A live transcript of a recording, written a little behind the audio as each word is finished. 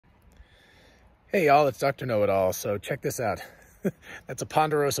Hey y'all, it's Dr. Know-It-All. So check this out. That's a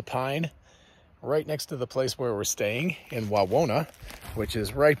ponderosa pine right next to the place where we're staying in WeBull, which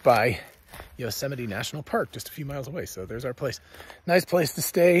is right by Yosemite National Park, just a few miles away. So there's our place. Nice place to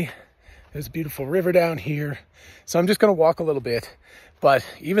stay. There's a beautiful river down here. So I'm just going to walk a little bit. But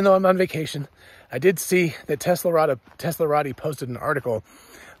even though I'm on vacation, I did see that Teslarati posted an article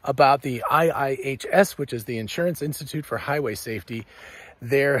about the IIHS, which is the Insurance Institute for Highway Safety.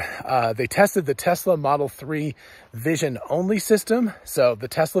 They tested the Tesla Model 3 vision only system. So the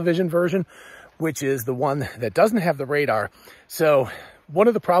TeslaVision version, which is the one that doesn't have the radar. So one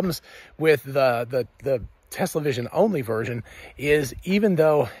of the problems with the TeslaVision only version is, even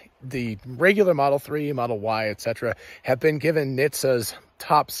though the regular Model 3, Model Y, etc., have been given NHTSA's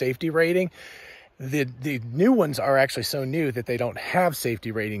top safety rating, the new ones are actually so new that they don't have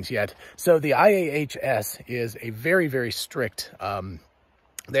safety ratings yet. So the IIHS is a very, very strict,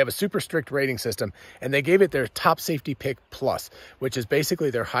 they have a super strict rating system, and they gave it their Top Safety Pick Plus, which is basically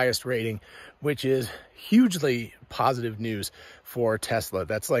their highest rating, which is hugely positive news for Tesla.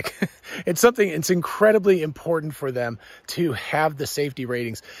 That's like, it's incredibly important for them to have the safety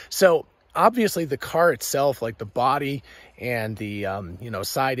ratings. So obviously the car itself, like the body and the,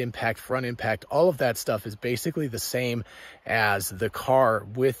 side impact, front impact, all of that stuff is basically the same as the car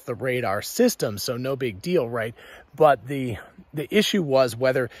with the radar system. So no big deal, right? But the issue was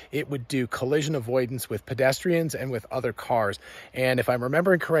whether it would do collision avoidance with pedestrians and with other cars. And if I'm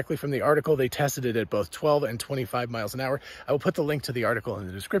remembering correctly from the article, they tested it at both 12 and 25 miles an hour. I will put the link to the article in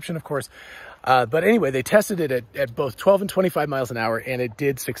the description, of course. But anyway, they tested it at both 12 and 25 miles an hour, and it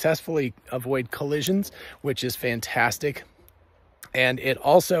did successfully avoid collisions, which is fantastic. And it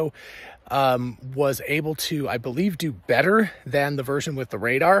also was able to, I believe, do better than the version with the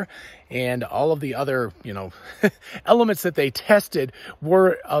radar. And all of the other, elements that they tested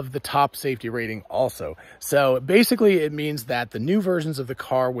were of the top safety rating also. So basically it means that the new versions of the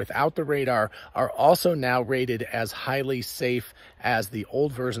car without the radar are also now rated as highly safe as the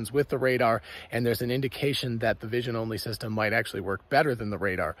old versions with the radar. And there's an indication that the vision only system might actually work better than the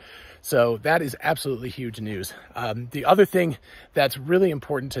radar. So that is absolutely huge news. The other thing that's really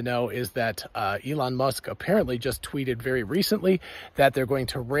important to know is that Elon Musk apparently just tweeted very recently that they're going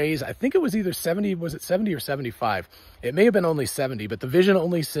to raise, I think it was either 70, was it 70 or 75? It may have been only 70, but the vision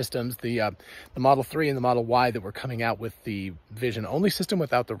only systems, the Model 3 and the Model Y that were coming out with the vision only system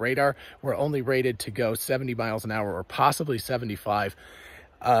without the radar were only rated to go 70 miles an hour or possibly 75,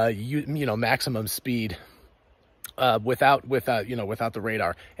 maximum speed. Without the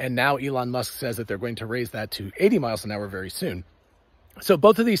radar. And now Elon Musk says that they're going to raise that to 80 miles an hour very soon. So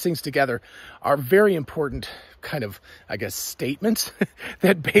both of these things together are very important kind of, I guess, statements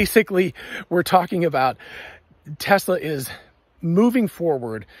that basically we're talking about. Tesla is moving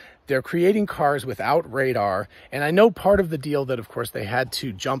forward. They're creating cars without radar. And I know part of the deal that, of course, they had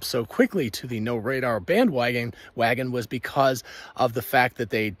to jump so quickly to the no radar bandwagon was because of the fact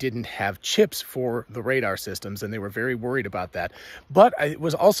that they didn't have chips for the radar systems, and they were very worried about that. But it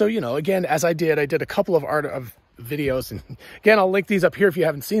was also, again, as I did a couple of videos, and again, I'll link these up here if you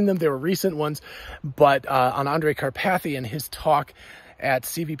haven't seen them. They were recent ones, but on Andrej Karpathy and his talk at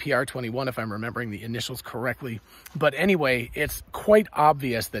CVPR 21, if I'm remembering the initials correctly. But anyway, it's quite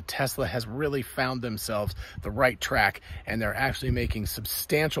obvious that Tesla has really found themselves the right track, and they're actually making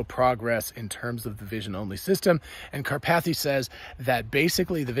substantial progress in terms of the vision-only system. And Karpathy says that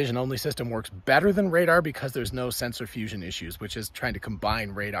basically the vision-only system works better than radar because there's no sensor fusion issues, which is trying to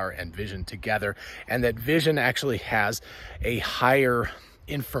combine radar and vision together, and that vision actually has a higher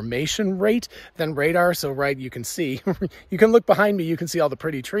information rate than radar. So right, you can see, you can look behind me, you can see all the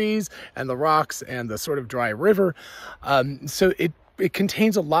pretty trees and the rocks and the sort of dry river. So it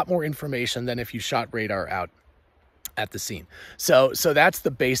contains a lot more information than if you shot radar out at the scene. So that's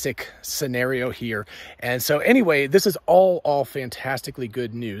the basic scenario here. And so anyway, this is all fantastically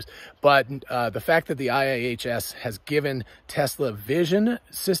good news. But the fact that the IIHS has given Tesla Vision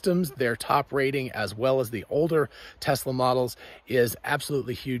systems their top rating, as well as the older Tesla models, is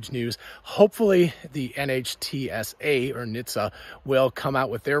absolutely huge news. Hopefully the NHTSA or NHTSA will come out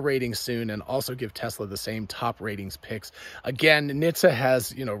with their ratings soon and also give Tesla the same top ratings picks. Again, NHTSA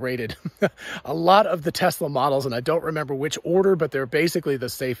has, rated a lot of the Tesla models, and I don't remember which order, but they're basically the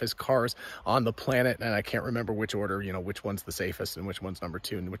safest cars on the planet. And I can't remember which order, which one's the safest and which one's number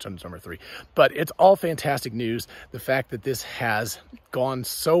 2 and which one's number 3. But it's all fantastic news. The fact that this has gone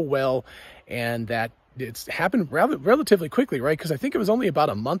so well and that it's happened relatively quickly, right? Because I think it was only about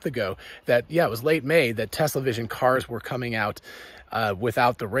a month ago that, it was late May, that TeslaVision cars were coming out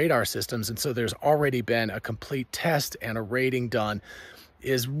without the radar systems. And so there's already been a complete test and a rating done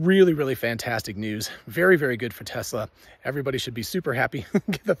is really, really fantastic news. Very, very good for Tesla. Everybody should be super happy.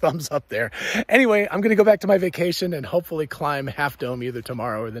 Get the thumbs up there. Anyway, I'm going to go back to my vacation and hopefully climb Half Dome either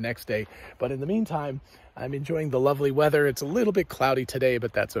tomorrow or the next day. But in the meantime, I'm enjoying the lovely weather. It's a little bit cloudy today,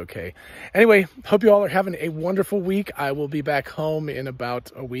 but that's okay. Anyway, hope you all are having a wonderful week. I will be back home in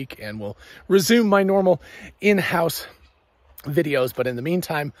about a week and will resume my normal in-house videos. But in the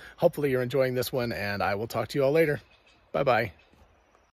meantime, hopefully you're enjoying this one, and I will talk to you all later. Bye-bye.